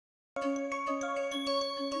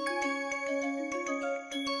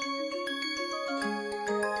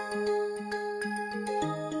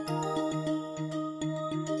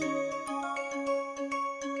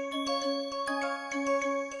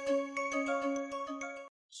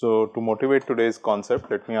So, to motivate today's concept,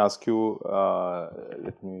 let me ask you,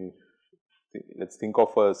 let's think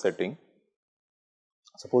of a setting.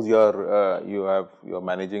 Suppose you are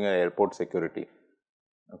managing an airport security.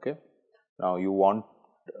 Okay. Now, you want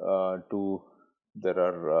there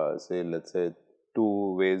are let's say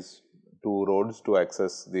two roads to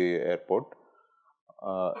access the airport,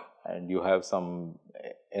 and you have some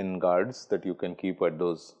N guards that you can keep at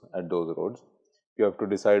those roads. You have to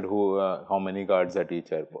decide how many guards at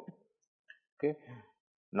each airport. Okay.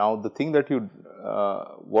 Now, the thing that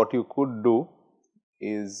what you could do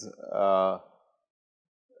is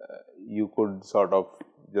you could sort of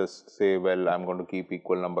just say, well, I am going to keep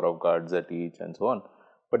equal number of guards at each and so on.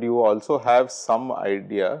 But you also have some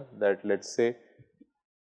idea that, let us say,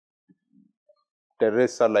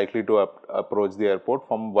 terrorists are likely to approach the airport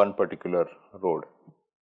from one particular road,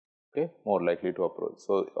 okay, more likely to approach.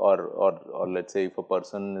 So, or let us say if a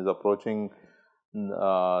person is approaching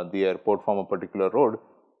the airport from a particular road,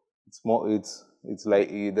 it's like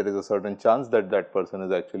there is a certain chance that that person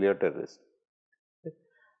is actually a terrorist. Okay.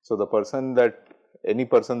 So, any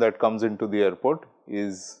person that comes into the airport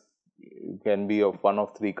can be of one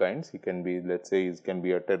of three kinds. He can be, let us say, he can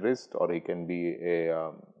be a terrorist, or he can be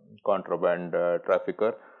a contraband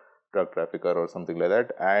trafficker, drug trafficker or something like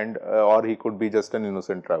that, and or he could be just an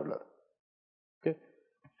innocent traveler. Okay.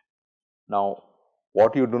 Now,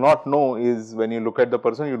 what you do not know is, when you look at the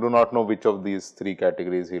person, you do not know which of these three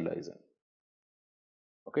categories he lies in.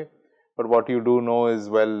 Okay. But what you do know is,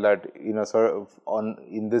 well, that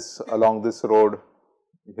along this road,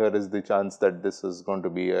 here is the chance that this is going to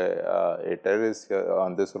be a terrorist. Here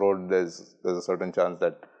on this road, there's a certain chance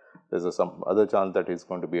that there's some other chance that he's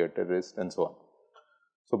going to be a terrorist, and so on.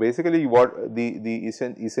 So, basically, what the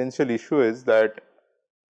essential issue is that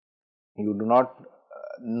you do not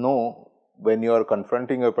know, when you are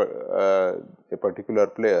confronting a particular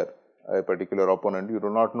player, a particular opponent, you do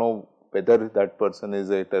not know whether that person is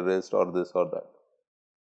a terrorist or this or that.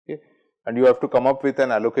 Okay. And you have to come up with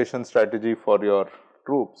an allocation strategy for your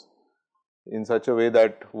troops in such a way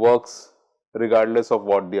that works regardless of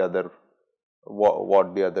what the other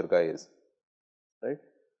guy is, right.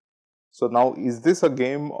 So, now is this a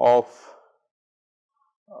game of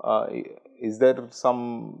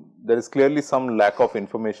there is clearly some lack of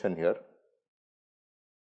information here,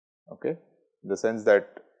 okay, in the sense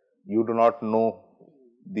that you do not know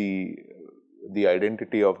the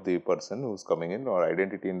identity of the person who is coming in, or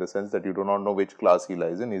identity in the sense that you do not know which class he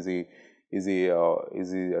lies in. Is he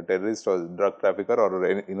a terrorist or drug trafficker or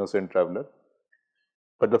an innocent traveler?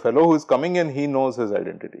 But the fellow who is coming in, he knows his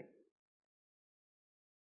identity,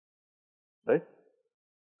 right.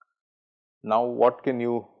 Now,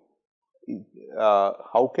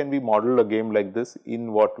 how can we model a game like this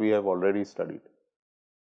in what we have already studied,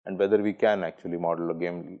 and whether we can actually model a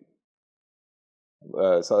game,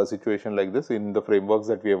 a situation like this in the frameworks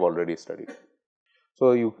that we have already studied.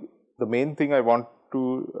 So, the main thing I want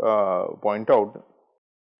to point out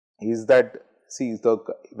is that, see,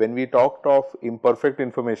 when we talked of imperfect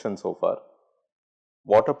information so far,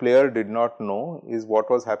 what a player did not know is what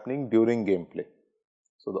was happening during gameplay.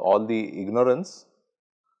 So, all the ignorance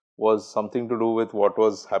was something to do with what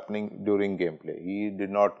was happening during gameplay. He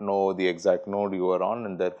did not know the exact node you were on,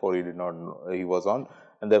 and therefore he did not know he was on,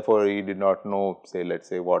 and therefore he did not know, say, let's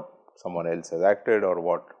say, what someone else has acted,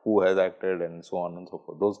 or who has acted, and so on and so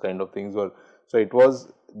forth. Those kind of things were. So, it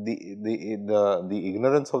was the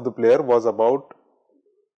ignorance of the player was about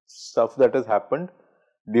stuff that has happened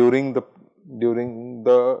during gameplay,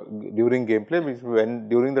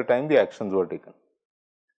 during the time the actions were taken.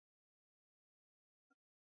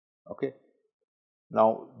 Okay.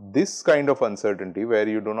 Now, this kind of uncertainty, where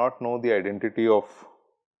you do not know the identity of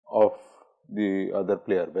the other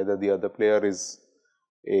player, whether the other player is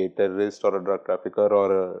a terrorist or a drug trafficker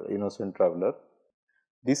or an innocent traveler,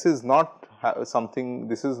 this is not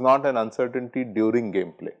this is not an uncertainty during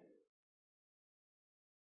gameplay,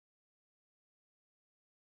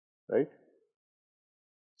 right.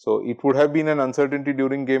 So, it would have been an uncertainty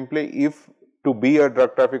during gameplay if to be a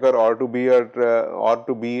drug trafficker, or to be a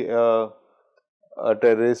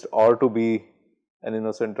terrorist, or to be an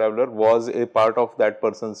innocent traveler was a part of that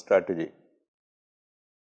person's strategy,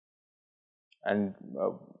 and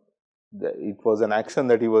it was an action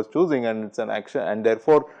that he was choosing, and it's an action, and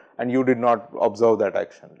therefore, and you did not observe that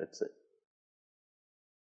action, let's say.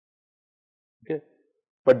 Okay.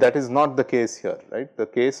 But that is not the case here, right. The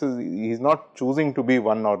case is, he is not choosing to be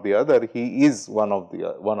one or the other, he is one or the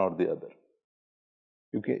other.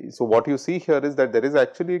 Okay. So, what you see here is that there is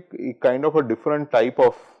actually a kind of a different type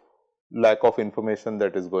of lack of information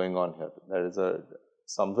that is going on here. There is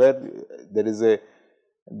somewhere there is a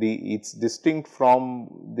it's distinct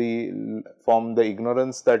from the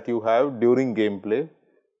ignorance that you have during gameplay,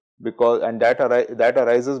 because that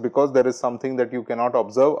arises because there is something that you cannot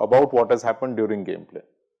observe about what has happened during gameplay,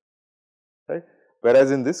 right.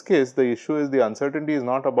 Whereas in this case, the issue is the uncertainty is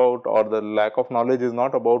not about, or the lack of knowledge is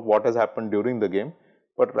not about what has happened during the game,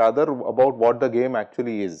 but rather about what the game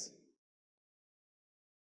actually is.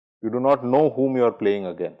 You do not know whom you are playing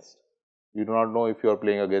against. You do not know if you are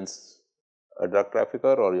playing against a drug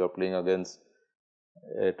trafficker, or you are playing against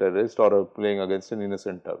a terrorist, or playing against an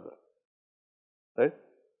innocent traveler, right.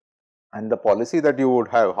 And the policy that you would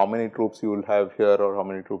have, how many troops you will have here or how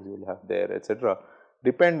many troops you will have there, etc.,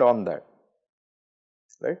 depend on that,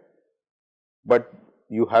 right. But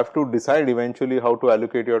you have to decide eventually how to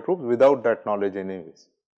allocate your troops without that knowledge anyways.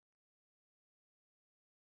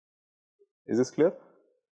 Is this clear?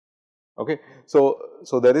 Okay. So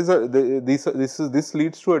there is this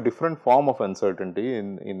leads to a different form of uncertainty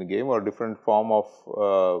in the game, or different form of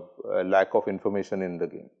lack of information in the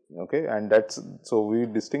game. Okay, and so we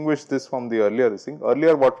distinguish this from the earlier thing.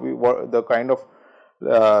 Earlier, the kind of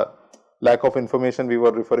lack of information we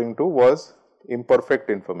were referring to was imperfect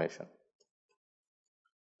information.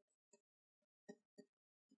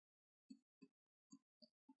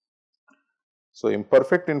 So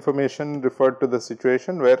imperfect information referred to the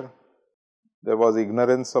situation where there was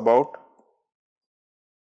ignorance about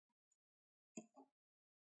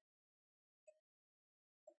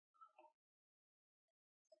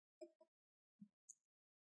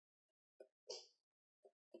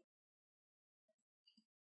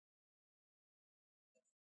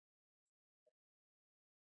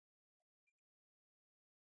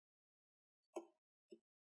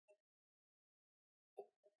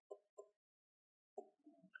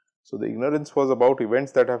So the ignorance was about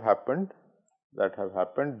events that have happened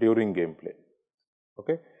during gameplay.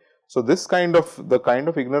 Okay. So this the kind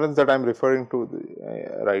of ignorance that I am referring to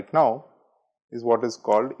right now is what is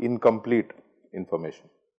called incomplete information.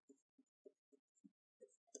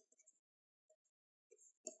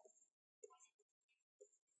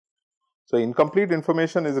 So incomplete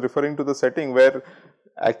information is referring to the setting where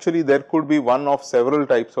actually there could be one of several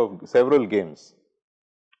games,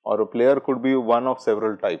 or a player could be one of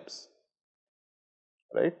several types,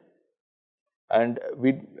 right. And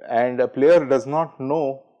a player does not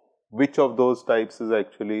know which of those types is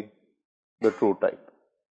actually the true type,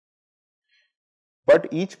 but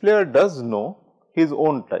each player does know his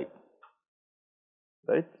own type,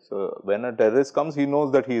 right. So when a terrorist comes, he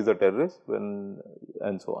knows that he is a terrorist,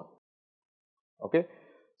 and so on. Okay.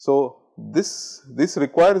 So this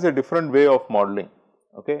requires a different way of modeling.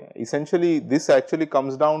 Okay. Essentially, this actually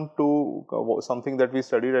comes down to something that we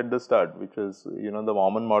studied at the start, which is, the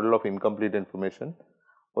Mormon model of incomplete information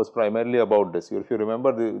was primarily about this. If you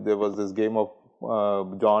remember, there was this game of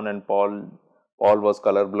John and Paul. Paul was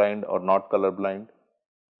colorblind or not colorblind.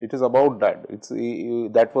 It is about that.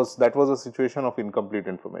 That was a situation of incomplete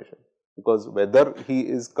information, because whether he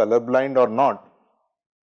is colorblind or not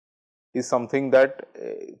is something that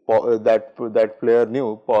that player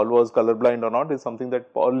knew. Paul was colorblind or not is something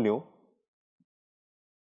that Paul knew,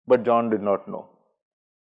 but John did not know,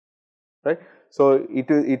 right. So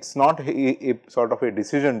it's not a sort of a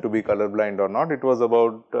decision to be colorblind or not. It was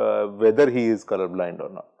about whether he is colorblind or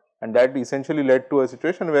not, and that essentially led to a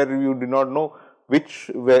situation where you did not know if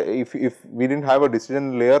we didn't have a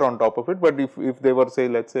decision layer on top of it, but if they were, say,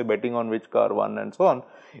 let's say, betting on which car won and so on,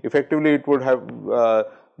 effectively it would have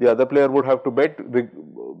the other player would have to bet,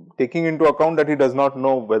 taking into account that he does not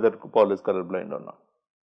know whether Paul is colorblind or not,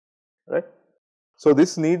 right. So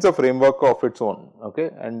this needs a framework of its own. Okay,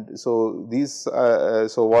 and so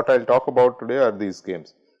so what I'll talk about today are these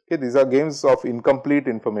games. Okay, these are games of incomplete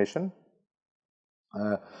information.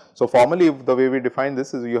 So formally, the way we define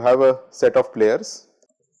this is, you have a set of players,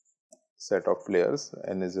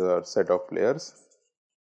 N is a set of players.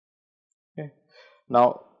 Okay.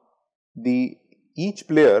 Now, each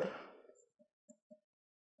player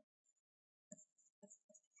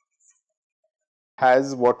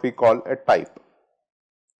has what we call a type.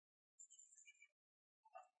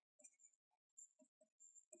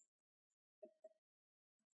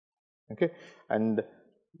 Okay, and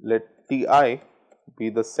let Ti be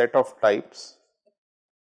the set of types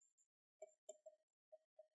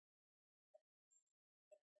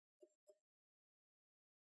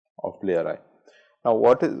of player I. Now,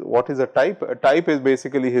 what is a type? A type is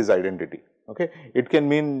basically his identity. Okay, it can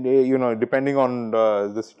mean, depending on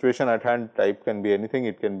the situation at hand, type can be anything.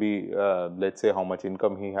 It can be, let's say, how much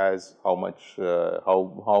income he has, how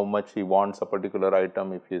much he wants a particular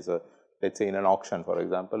item. If he's let's say in an auction, for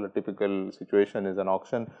example, a typical situation is an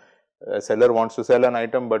auction A seller wants to sell an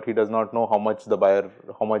item, but he does not know how much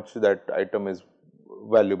that item is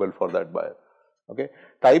valuable for that buyer. Okay.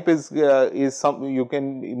 Type is some, you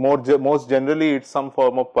can most generally it's some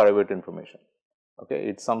form of private information. Okay.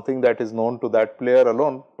 It's something that is known to that player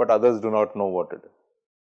alone, but others do not know what it is.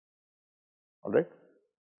 Alright.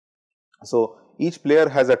 So, each player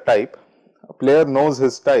has a type, a player knows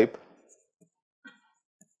his type,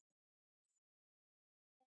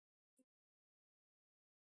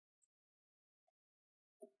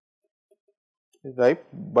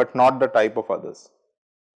 but not the type of others.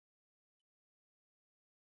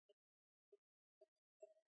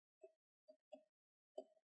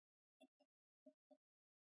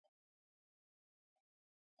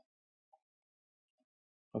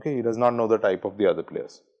 Okay, he does not know the type of the other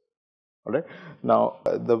players. Alright. Now,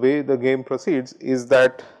 the way the game proceeds is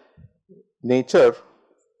that nature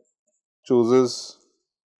chooses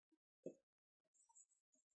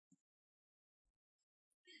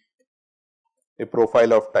a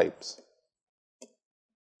profile of types.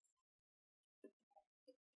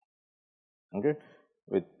 Okay,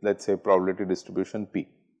 with let us say probability distribution P.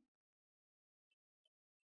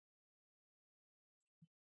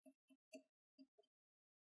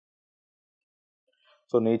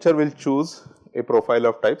 So, nature will choose a profile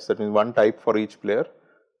of types, that means one type for each player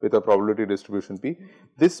with a probability distribution P.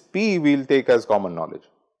 This P we will take as common knowledge.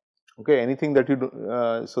 Okay, anything that you do,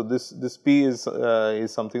 so this P is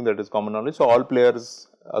something that is common knowledge. So, all players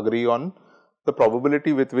agree on the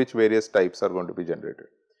probability with which various types are going to be generated.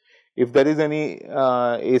 If there is any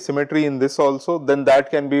asymmetry in this also, then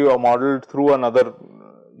that can be modeled through another,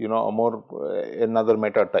 another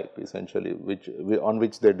meta type essentially, on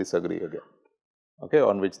which they disagree again. Okay,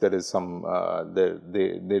 on which there is some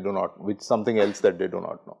they do not, which something else that they do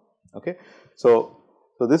not know. Okay, so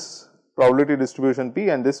this probability distribution P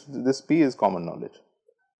and this P is common knowledge.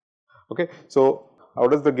 Okay, so how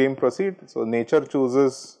does the game proceed? So nature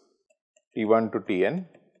chooses T1 to Tn,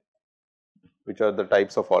 which are the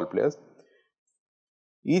types of all players.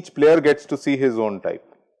 Each player gets to see his own type.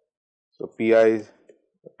 So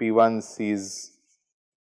P1 sees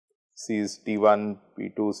T1,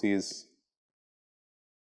 P2 sees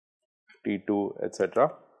T2,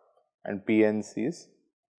 etc., and Pn sees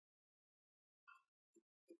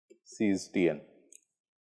Tn.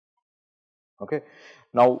 Okay.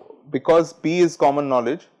 Now, because P is common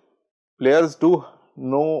knowledge, players do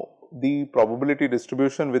know the probability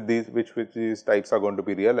distribution with which these types are going to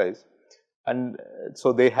be realized, and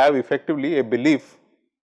so they have effectively a belief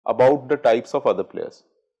about the types of other players.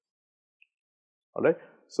 All right.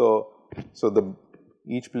 So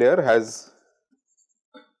each player has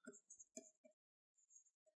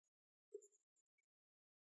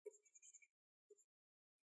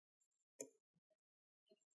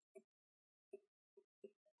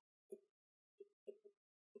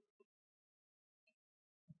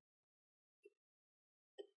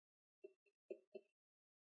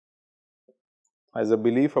a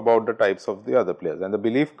belief about the types of the other players, and the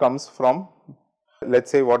belief comes from, let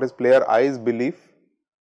us say, what is player I's belief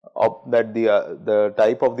of that the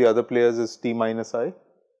type of the other players is T minus I.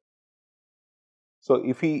 So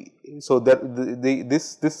if the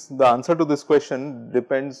answer to this question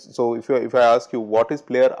depends. So if I ask you what is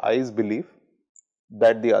player I's belief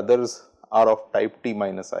that the others are of type T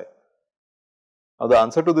minus I. Now the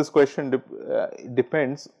answer to this question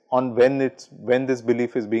depends on when this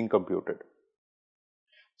belief is being computed.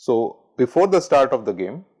 So before the start of the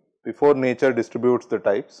game, before nature distributes the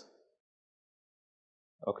types,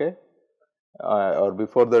 okay, or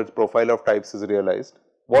before the profile of types is realized,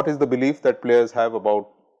 what is the belief that players have about,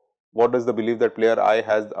 what is the belief that player I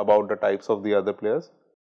has about the types of the other players?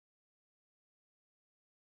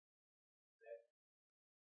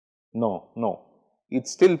 No, it's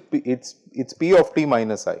still it's P of T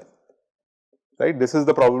minus I, right? This is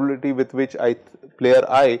the probability with which player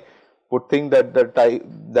I would think that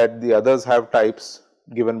the others have types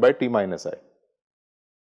given by T minus I.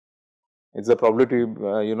 It's the probability,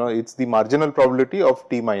 it's the marginal probability of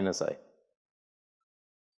T minus I.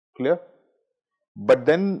 Clear? But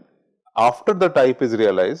then after the type is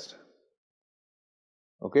realized,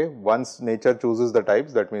 okay, once nature chooses the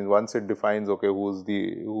types, that means once it defines, okay, who's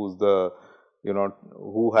the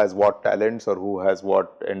who has what talents or who has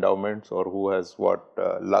what endowments or who has what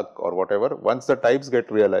luck or whatever, once the types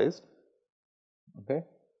get realized, okay,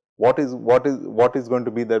 what is going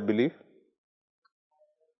to be their belief?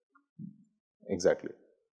 Exactly.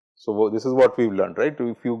 So this is what we've learned, right?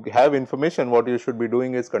 If you have information, what you should be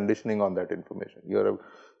doing is conditioning on that information.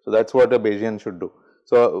 So that's what a Bayesian should do.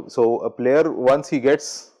 So a player, once he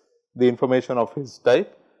gets the information of his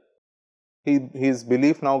type, his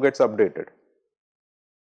belief now gets updated,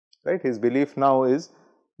 right. His belief now is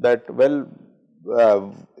that, well,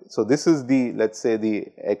 so this is the, let us say, the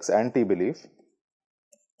ex ante belief.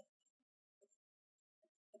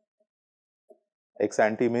 Ex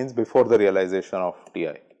ante means before the realization of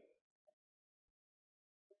Ti.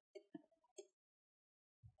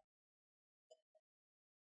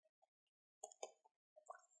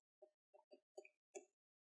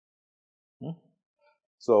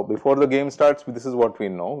 So, before the game starts, this is what we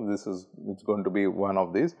know, this is, it's going to be one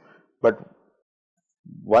of these, but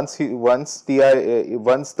once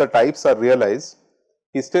the types are realized,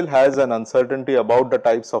 he still has an uncertainty about the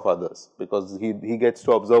types of others, because he gets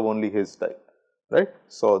to observe only his type, right.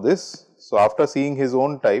 So, after seeing his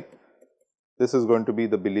own type, this is going to be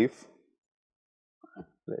the belief,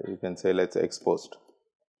 you can say, let us say, exposed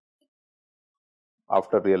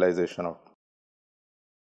after realization of.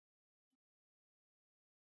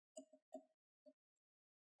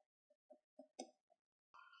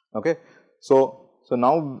 Okay. So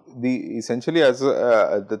now the essentially as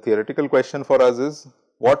the theoretical question for us is,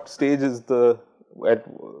 what stage is at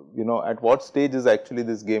what stage is actually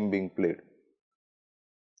this game being played?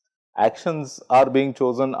 Actions are being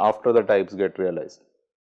chosen after the types get realized.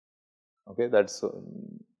 Okay, that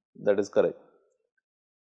is correct,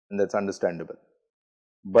 and that is understandable.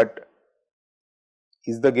 But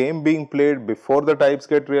is the game being played before the types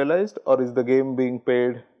get realized, or is the game being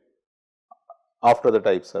played after the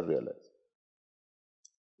types are realized?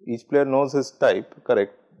 Each player knows his type,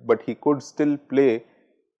 correct, but he could still play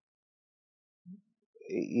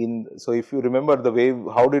in. So, if you remember the way,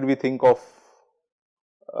 how did we think of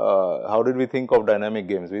dynamic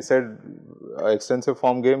games? We said extensive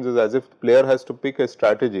form games is as if the player has to pick a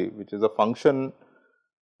strategy, which is a function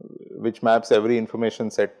which maps every information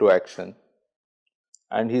set to action,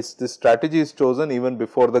 and this strategy is chosen even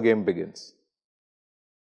before the game begins,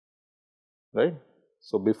 right.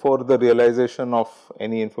 So, before the realization of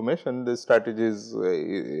any information, this strategy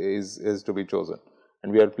is to be chosen,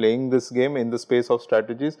 and we are playing this game in the space of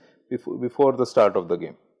strategies before the start of the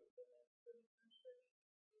game.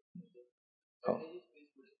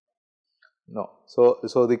 No.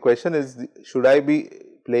 So the question is, should I be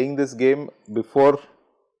playing this game before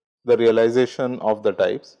the realization of the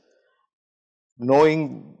types,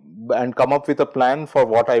 knowing and come up with a plan for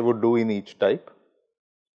what I would do in each type,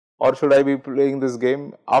 or should I be playing this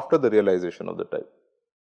game after the realization of the type?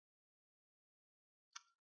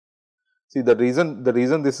 See, the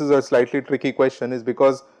reason this is a slightly tricky question is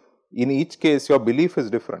because in each case your belief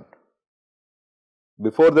is different.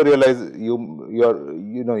 Before the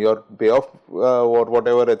your payoff or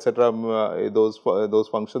whatever, etc., those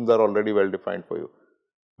functions are already well defined for you,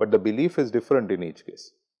 but the belief is different in each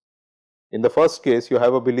case. In the first case, you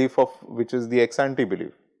have a belief of which is the ex ante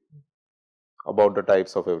belief about the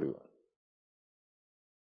types of everyone,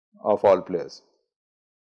 of all players.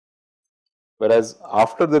 Whereas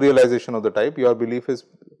after the realization of the type, your belief is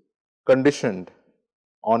conditioned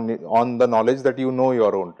on the knowledge that you know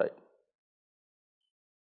your own type.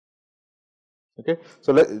 Okay.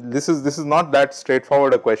 So, this is not that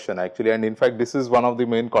straightforward a question actually, and in fact, this is one of the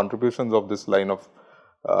main contributions of this line of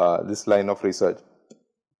research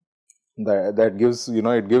that gives,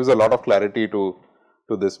 it gives a lot of clarity to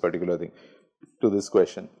this particular thing, to this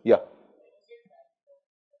question. Yeah.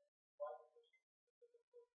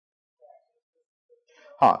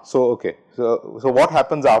 So okay. So what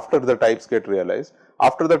happens after the types get realized?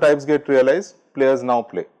 After the types get realized, players now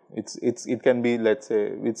play. It can be, let's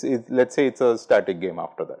say it's a static game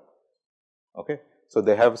after that. Okay. So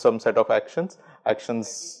they have some set of actions,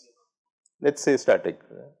 let's say static.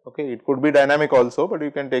 Okay. It could be dynamic also, but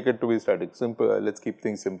you can take it to be static. Simple. Let's keep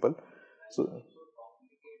things simple.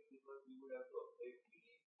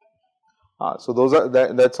 So those are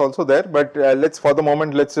that's also there, but for the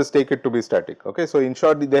moment let's just take it to be static. Okay. So in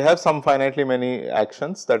short, they have some finitely many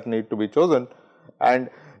actions that need to be chosen, and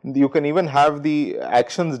you can even have the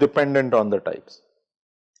actions dependent on the types.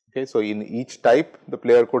 Okay. So in each type, the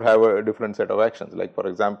player could have a different set of actions. Like for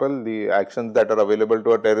example, the actions that are available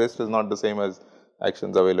to a terrorist is not the same as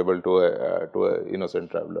actions available to a innocent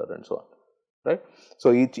traveler, and so on. Right.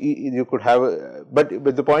 So each you could have, but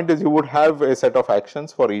the point is, you would have a set of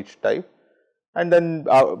actions for each type. And then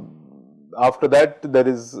after that, there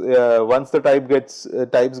is once the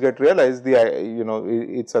types get realized,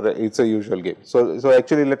 it's a usual game. So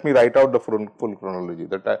actually, let me write out the full chronology.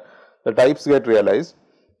 The types get realized.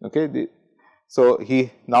 Okay. So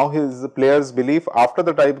now his player's belief after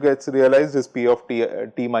the type gets realized is P of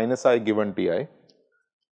t minus I given Ti.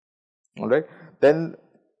 All right. Then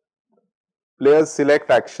players select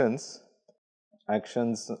actions,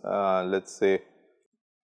 actions, let us say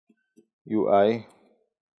ui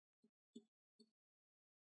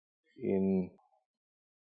in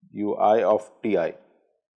ui of ti.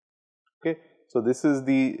 Okay. So, this is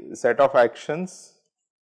the set of actions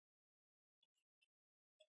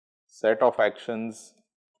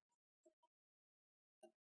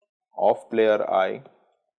of player I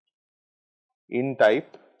in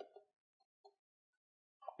type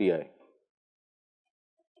ti,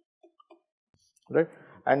 right,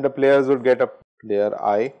 and the players would get a player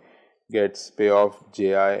I gets payoff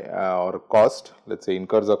ji or cost, let us say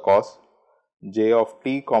incurs a cost j of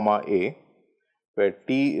t comma a, where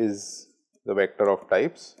t is the vector of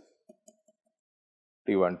types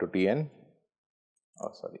t1 to tn,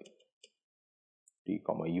 t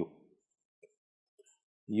comma u.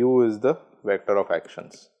 U is the vector of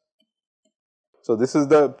actions. So, this is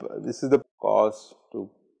the cost to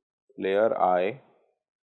player I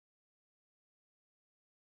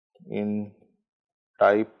in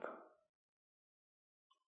type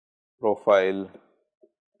profile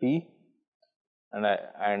T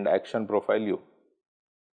and action profile U.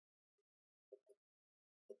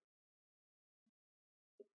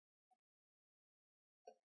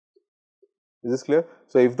 Is this clear?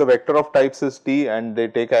 So, if the vector of types is T and they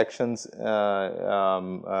take actions, if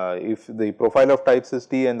the profile of types is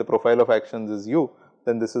T and the profile of actions is U,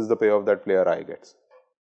 then this is the payoff that player I gets.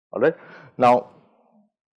 Alright. Now,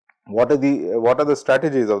 what are the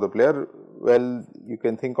strategies of the player? Well, you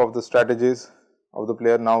can think of the strategies of the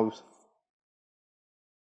player now.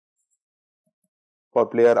 For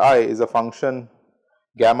player I is a function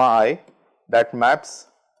gamma I that maps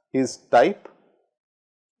his type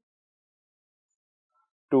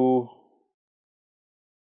to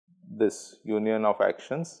this union of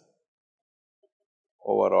actions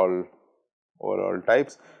overall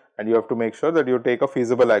types, and you have to make sure that you take a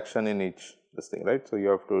feasible action in each this thing, right. So, you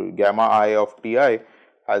have to gamma I of Ti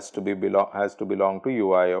has to belong to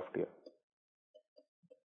ui of Ti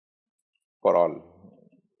for all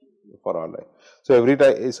I. So, every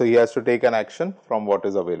time, so he has to take an action from what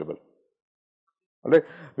is available. Alright,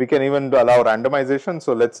 we can even allow randomization.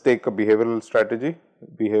 So, let us take a behavioral strategy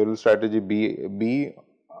B,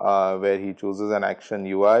 where he chooses an action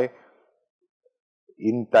ui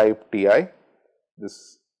in type Ti.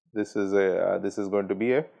 This is going to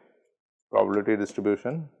be a probability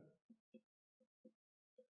distribution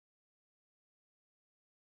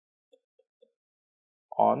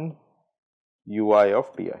on ui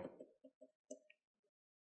of Ti.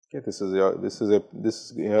 Okay,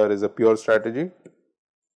 this here is a pure strategy,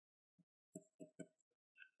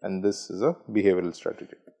 and this is a behavioral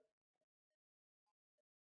strategy.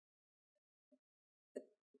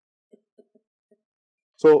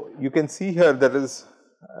 So, you can see here that is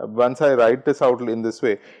once I write this out in this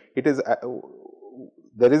way, it is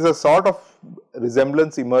there is a sort of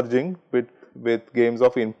resemblance emerging with games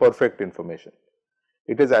of imperfect information.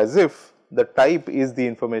 It is as if the type is the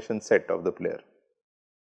information set of the player.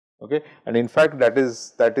 Okay. And in fact,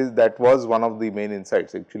 that was one of the main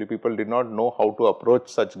insights. Actually, people did not know how to approach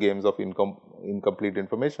such games of incomplete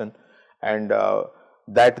information, and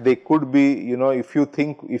that they could be, if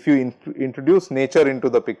you introduce nature into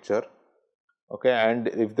the picture, okay, and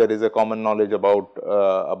if there is a common knowledge about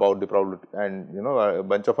the probability, and a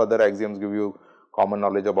bunch of other axioms give you common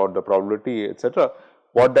knowledge about the probability, etc.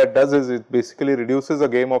 What that does is it basically reduces a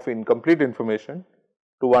game of incomplete information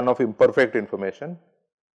to one of imperfect information.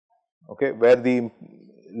 Okay, where the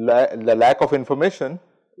lack of information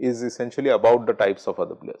is essentially about the types of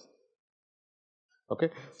other players. Okay.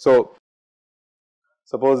 So,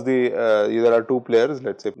 suppose there are two players,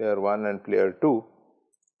 let us say player 1 and player 2.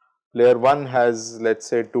 Player 1 has, let us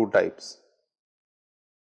say, two types.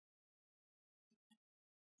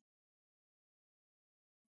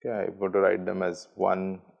 Okay, I am going to write them as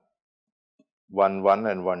 1, 1, 1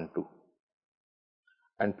 and 1, 2,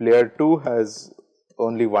 and player 2 has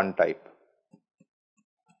only one type.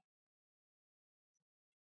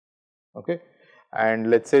 Okay. And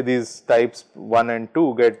let us say these types 1 and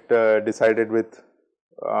 2 get decided with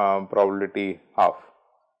probability half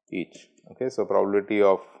each. Okay. So, probability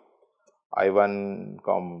of I1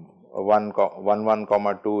 1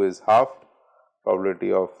 comma 2 is half,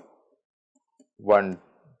 probability of 1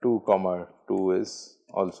 2 comma 2 is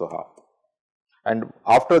also half. And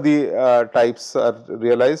after the types are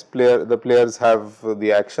realized, the players have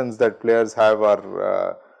the actions that players have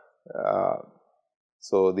are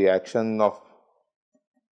so the action of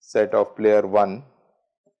set of player 1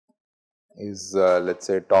 is let us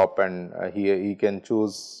say top, and he can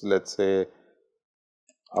choose, let us say,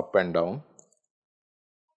 up and down,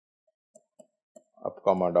 up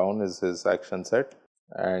comma down is his action set,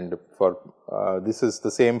 and for this is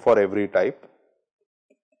the same for every type,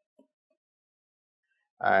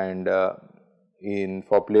 and in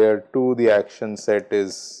for player 2 the action set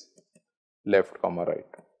is left comma right.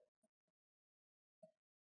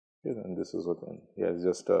 And this is what he has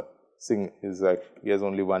just a he has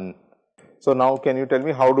only one. So now can you tell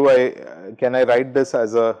me how do can I write this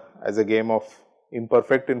as a game of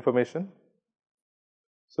imperfect information?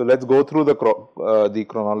 So let's go through the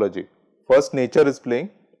chronology. First, nature is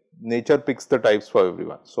playing. Nature picks the types for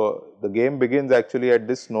everyone. So the game begins actually at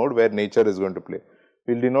this node where nature is going to play.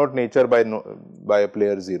 We'll denote nature by a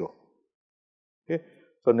player 0. Okay.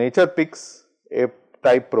 So nature picks a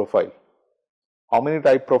type profile. How many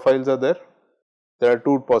type profiles are there? There are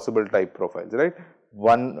 2 possible type profiles, right?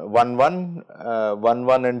 1 1 1, 1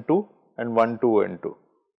 1 and 2, and 1 2 and 2.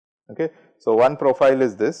 Okay. So one profile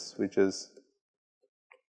is this, which is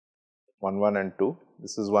 1 1 and 2.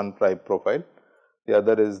 This is one type profile. The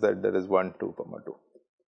other is that there is 1 2 comma 2.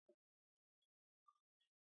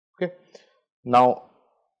 Okay. Now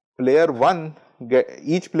player 1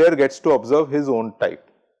 each player gets to observe his own type.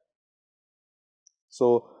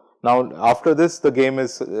 So now after this the game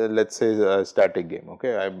is let us say a static game.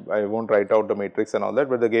 Okay, I won't write out the matrix and all that,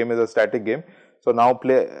 but the game is a static game. So now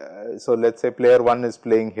so let us say player 1 is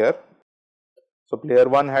playing here. So player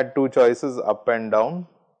 1 had 2 choices, up and down,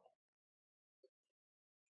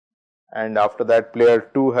 and after that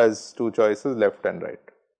player 2 has 2 choices, left and right.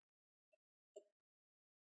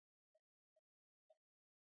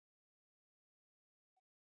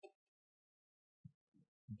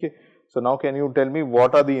 Okay. So now can you tell me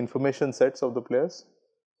what are the information sets of the players?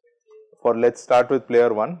 For let us start with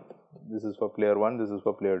player 1, this is for player 1, this is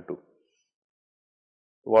for player 2.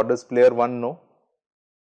 What does player 1 know?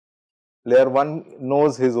 Player 1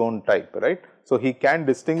 knows his own type, right. So he can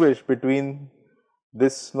distinguish between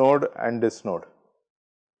this node and this node,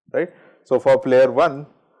 right. So for player 1,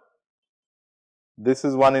 this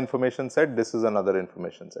is one information set, this is another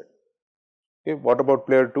information set. Okay. What about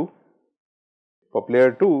player 2? For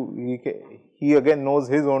player 2, he again knows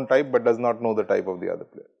his own type, but does not know the type of the other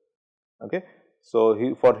player. Okay. So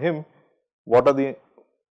for him, what are the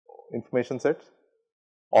information sets?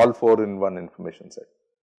 All 4 in one information set.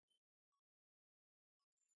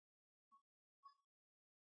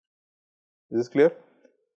 Is this clear?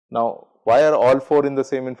 Now, why are all 4 in the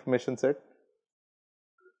same information set?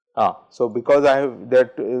 So because there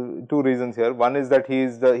are 2 reasons here. One is that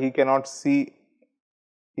he cannot see.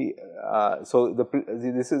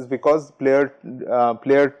 This is because player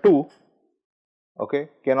 2, okay,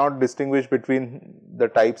 cannot distinguish between the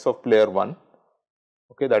types of player 1.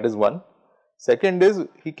 Okay, that is one. Second is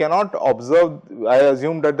he cannot observe. I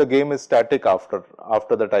assume that the game is static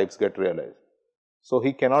after the types get realized. So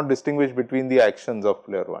he cannot distinguish between the actions of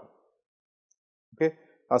player 1. Okay.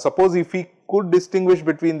 Now suppose if he could distinguish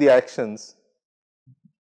between the actions,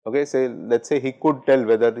 okay, let us say he could tell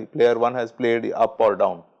whether the player 1 has played up or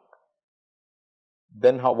down,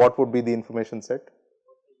 then what would be the information set?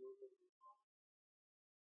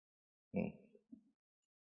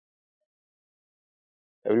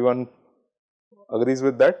 Everyone agrees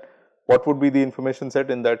with that? What would be the information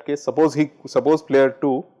set in that case? Suppose player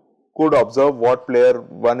 2 could observe what player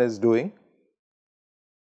 1 is doing,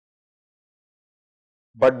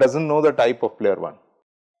 but does not know the type of player 1.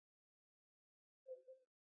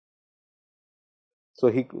 So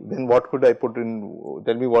then what could I put in?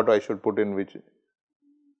 Tell me what I should put in which.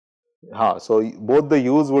 So both the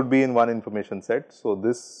U's would be in one information set. So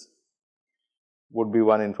this would be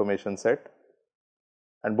one information set,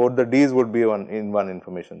 and both the D's would be in one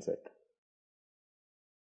information set.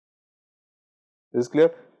 Is this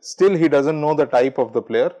clear? Still he does not know the type of the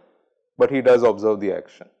player, but he does observe the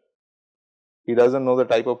action. He does not know the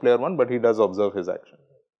type of player 1, but he does observe his action.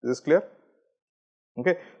 Is this clear?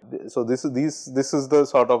 Okay. So this is the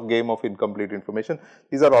sort of game of incomplete information.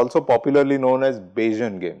 These are also popularly known as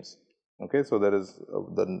Bayesian games. Okay. So there is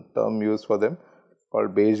the term used for them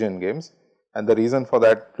called Bayesian games, and the reason for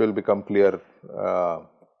that will become clear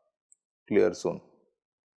soon.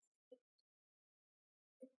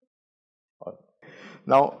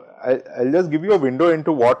 Now I'll just give you a window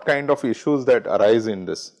into what kind of issues that arise in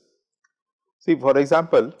this. See, for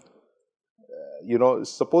example,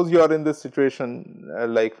 suppose you are in this situation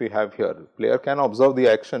like we have here. Player can observe the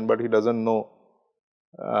action, but he doesn't know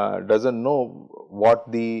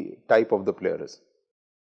what the type of the player is,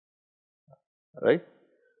 right?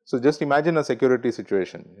 So just imagine a security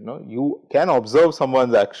situation. You can observe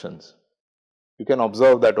someone's actions. You can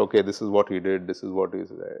observe that, okay, this is what he did, this is what he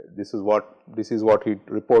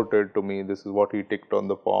reported to me, this is what he ticked on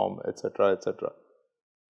the form, etc., etc.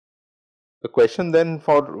 The question then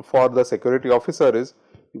for the security officer is,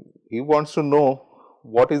 he wants to know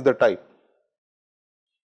what is the type,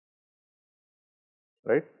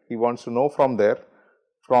 right? He wants to know from there,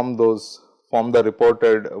 from the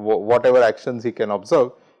reported whatever actions he can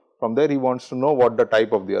observe, from there he wants to know what the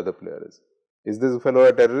type of the other player is. Is this fellow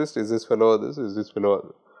a terrorist? Is this fellow this? Is this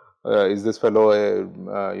fellow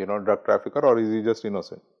a drug trafficker, or is he just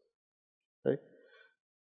innocent, right?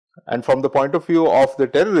 And from the point of view of the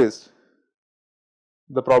terrorist,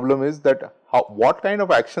 the problem is that what kind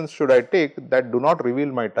of actions should I take that do not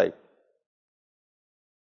reveal my type,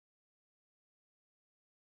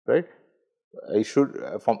 right? I should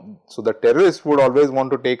so the terrorist would always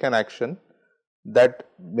want to take an action that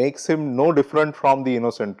makes him no different from the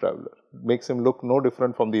innocent traveler, makes him look no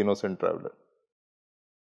different from the innocent traveler.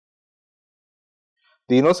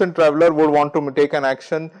 The innocent traveler would want to take an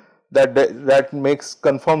action that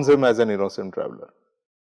confirms him as an innocent traveler.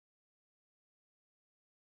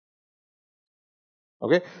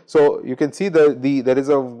 Okay, so you can see there is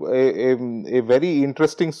a very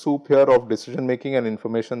interesting soup here of decision making and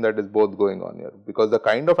information that is both going on here, because the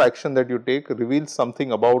kind of action that you take reveals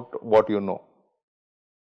something about what you know,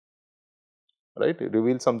 right? It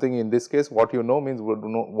reveals something. In this case, what you know means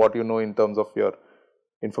what you know in terms of your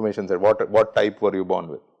information set. What type were you born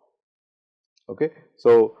with? Okay,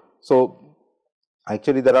 so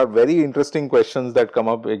actually there are very interesting questions that come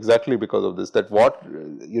up exactly because of this, that what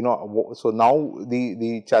so now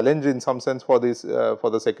the challenge in some sense for this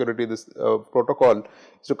for the security protocol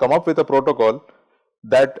is to come up with a protocol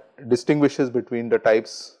that distinguishes between the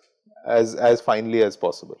types as finely as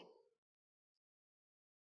possible,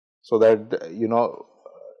 so that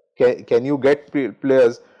can you get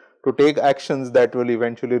players to take actions that will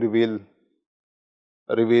eventually reveal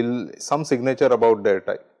some signature about their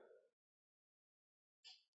type.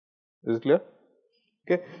 Is it clear?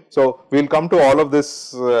 Okay. So, we will come to all of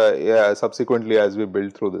this subsequently as we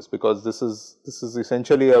build through this, because this is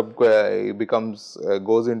essentially it becomes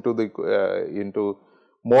goes into the into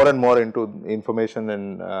more and more into information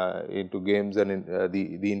and into games and in,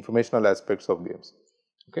 the informational aspects of games.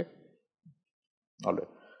 Okay. All right.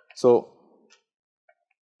 So,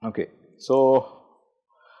 okay. So,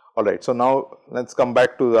 all right. So, now let us come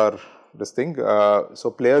back to our this thing.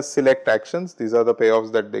 So, players select actions, these are the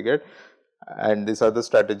payoffs that they get, and these are the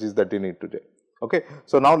strategies that you need to take. Okay.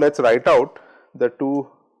 So, now let us write out the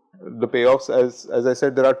payoffs. As I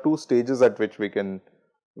said, there are two stages at which we can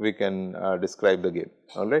describe the game.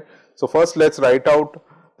 All right. So, first let us write out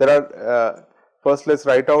the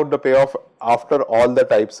payoff after all the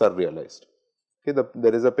types are realized. Okay,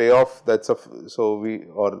 there is a payoff that's we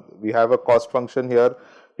have a cost function here,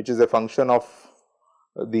 which is a function of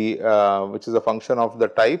the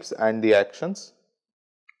types and the actions.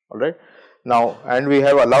 All right. Now, and we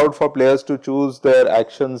have allowed for players to choose their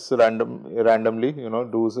actions randomly, do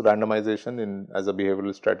randomization as a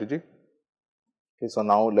behavioral strategy. Okay, so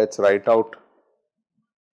now let's write out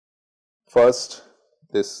first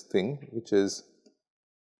this thing, which is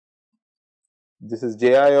this is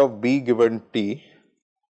ji of b given t.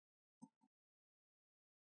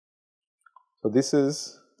 So this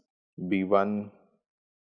is b1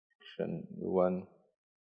 action u1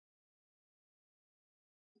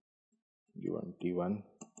 given t1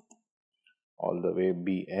 all the way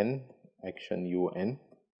bn action un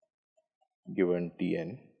given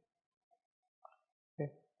tn. Okay.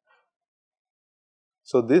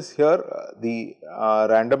 So this here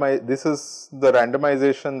this is the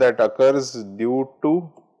randomization that occurs due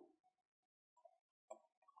to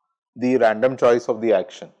the random choice of the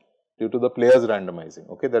action, due to the players randomizing.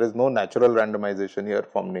 Okay, there is no natural randomization here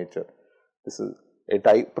from nature. This is a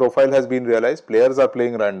type profile has been realized, players are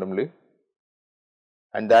playing randomly,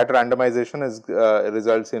 and that randomization is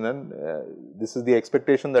results in this is the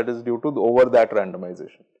expectation that is due to over that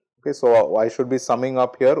randomization. Okay, so I should be summing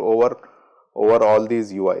up here over all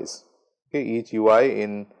these UIs. Okay, each UI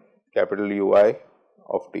in capital UI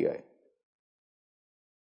of Ti,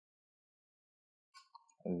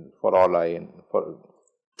 and for all I in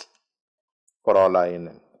for all I in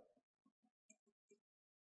n.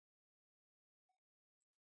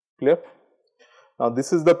 Clear? Now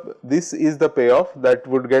this is the payoff that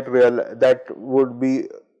would be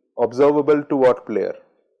observable to what player,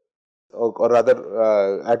 or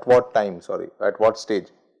rather at what time, at what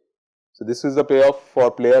stage. So this is the payoff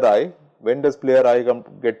for player I. When does player I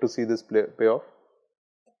get to see this payoff?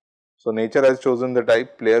 So nature has chosen the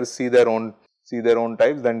type, players see their own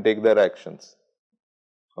types, then take their actions.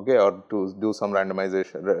 Okay, or to do some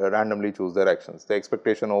randomization, randomly choose their actions. The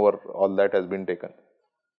expectation over all that has been taken.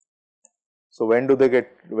 So when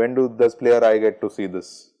does player I get to see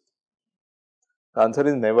this The answer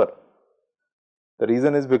is never. The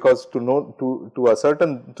reason is because to know,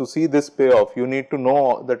 to see this payoff, you need to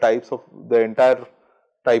know the types of the entire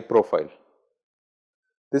type profile.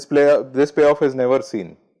 This payoff is never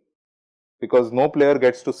seen because no player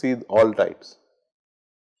gets to see all types,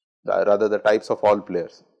 rather the types of all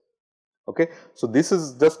players. Okay. So, this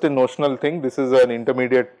is just a notional thing, this is an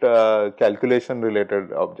intermediate calculation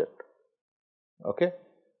related object. Okay.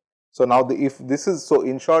 So, now if this is, so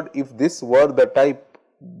in short, if this were the type,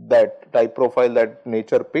 that type profile that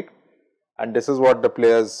nature picked, and this is what the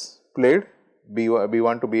players played,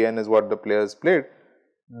 B1 to Bn is what the players played,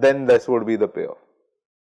 then this would be the payoff.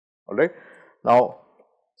 Alright. Now,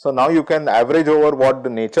 so now you can average over what the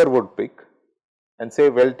nature would pick and say,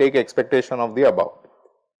 well, take expectation of the above.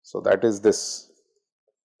 So, that is this.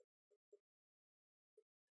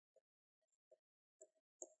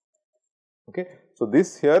 Okay. So,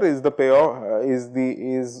 this here is the payoff,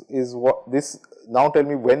 is what this, now tell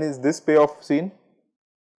me, when is this payoff seen?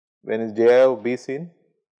 When is Ji of B seen?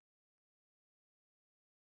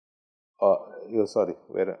 Sorry,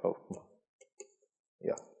 where,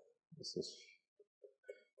 yeah, this is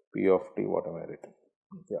P of T, what am I written?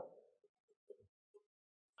 Yeah.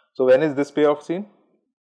 So, when is this payoff seen?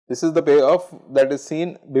 This is the payoff that is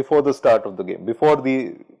seen before the start of the game, before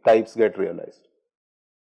the types get realized,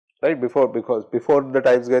 right? Because before the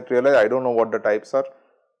types get realized, I do not know what the types are,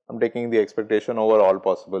 I am taking the expectation over all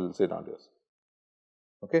possible scenarios,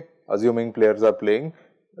 okay, assuming players are playing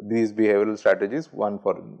these behavioral strategies, one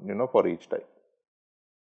for, for each type.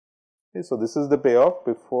 Okay, so, this is the payoff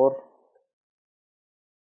before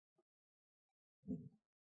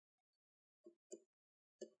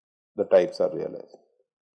the types are realized.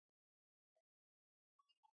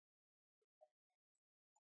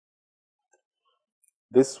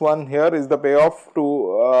 This one here is the payoff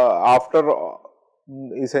to after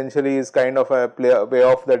essentially is kind of a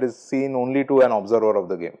payoff that is seen only to an observer of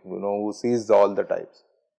the game, who sees all the types.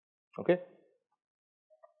 Okay.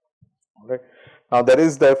 All right. Now, there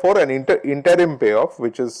is therefore an interim payoff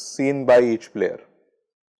which is seen by each player.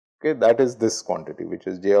 Okay, that is this quantity, which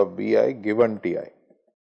is J of Bi given Ti.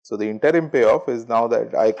 So, the interim payoff is now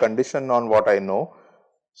that I condition on what I know.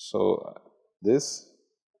 So, this,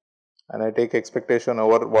 and I take expectation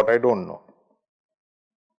over what I do not know.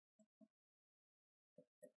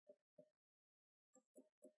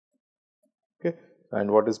 Okay.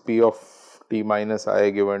 And what is P of T minus I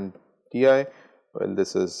given Ti? Well,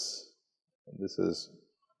 this is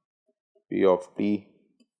P of T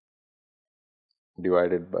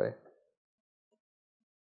divided by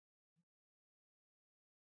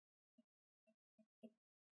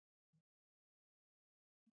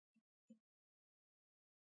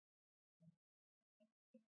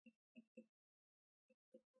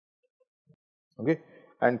okay.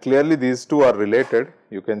 And clearly these two are related,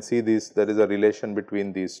 you can see this, there is a relation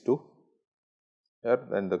between these two here,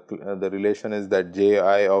 and the relation is that Ji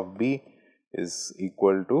of B is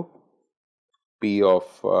equal to P of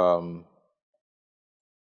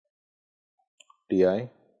Ti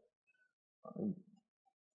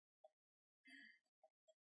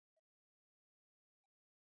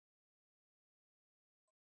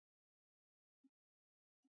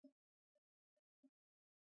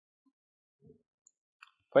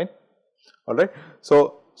fine, alright.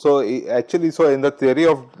 So, actually, so in the theory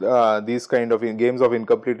of these kind of games of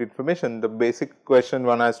incomplete information, the basic question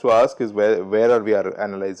one has to ask is where are we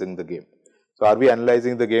analyzing the game. So, are we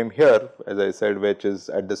analyzing the game here, as I said, which is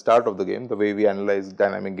at the start of the game, the way we analyze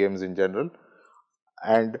dynamic games in general,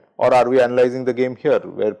 and or are we analyzing the game here,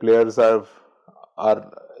 where players are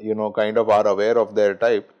kind of are aware of their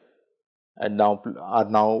type and are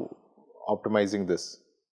now optimizing this.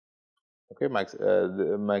 Okay,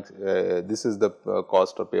 this is the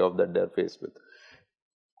cost or payoff that they are faced with,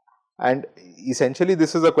 and essentially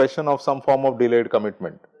this is a question of some form of delayed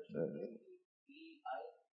commitment.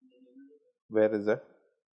 Where is that?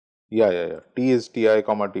 Yeah. T is Ti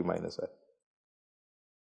comma T minus I.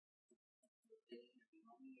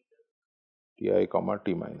 Ti comma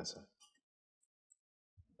T minus I.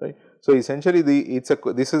 Right. So essentially,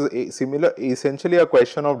 this is a similar, essentially a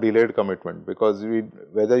question of delayed commitment, because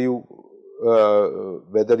whether you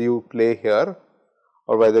play here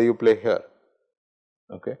or whether you play here.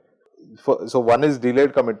 Okay. So one is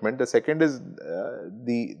delayed commitment. The second is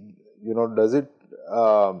does it?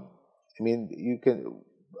 I mean, you can.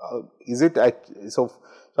 Is it so?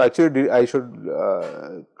 Actually, I should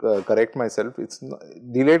correct myself. It's not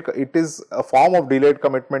delayed. It is a form of delayed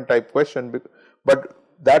commitment type question, but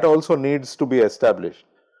that also needs to be established,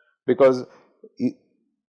 because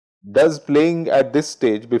does playing at this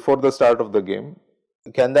stage before the start of the game,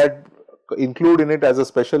 can that include in it as a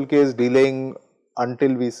special case delaying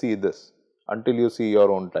until we see this, until you see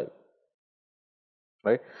your own type,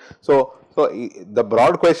 right. So, the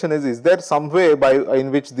broad question is there some way by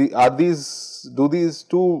in which do these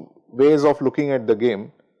two ways of looking at the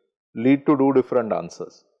game lead to two different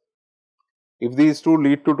answers? If these two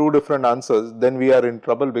lead to two different answers, then we are in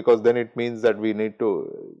trouble, because then it means that we need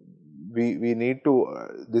to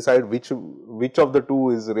decide which of the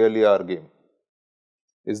two is really our game.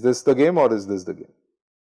 Is this the game or is this the game?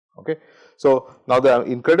 Okay. So, now the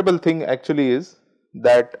incredible thing actually is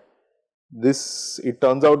that it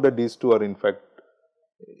turns out that these two are in fact,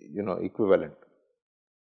 equivalent.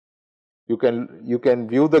 You can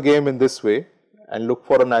view the game in this way and look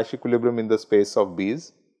for a Nash equilibrium in the space of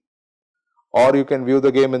B's, or you can view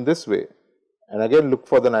the game in this way and again look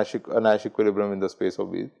for the Nash equilibrium in the space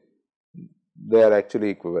of B's. They are actually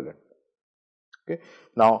equivalent. Okay.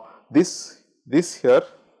 Now, this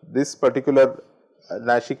particular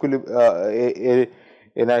Nash equilibrium,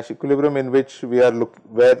 a Nash equilibrium in which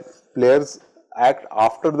where players act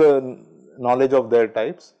after the knowledge of their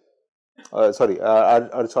types, are sort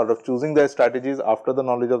of choosing their strategies after the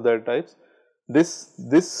knowledge of their types. This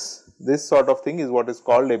sort of thing is what is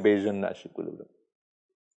called a Bayesian Nash equilibrium.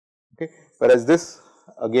 Okay. Whereas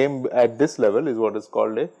a game at this level is what is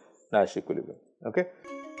called a Nash equilibrium. Okay.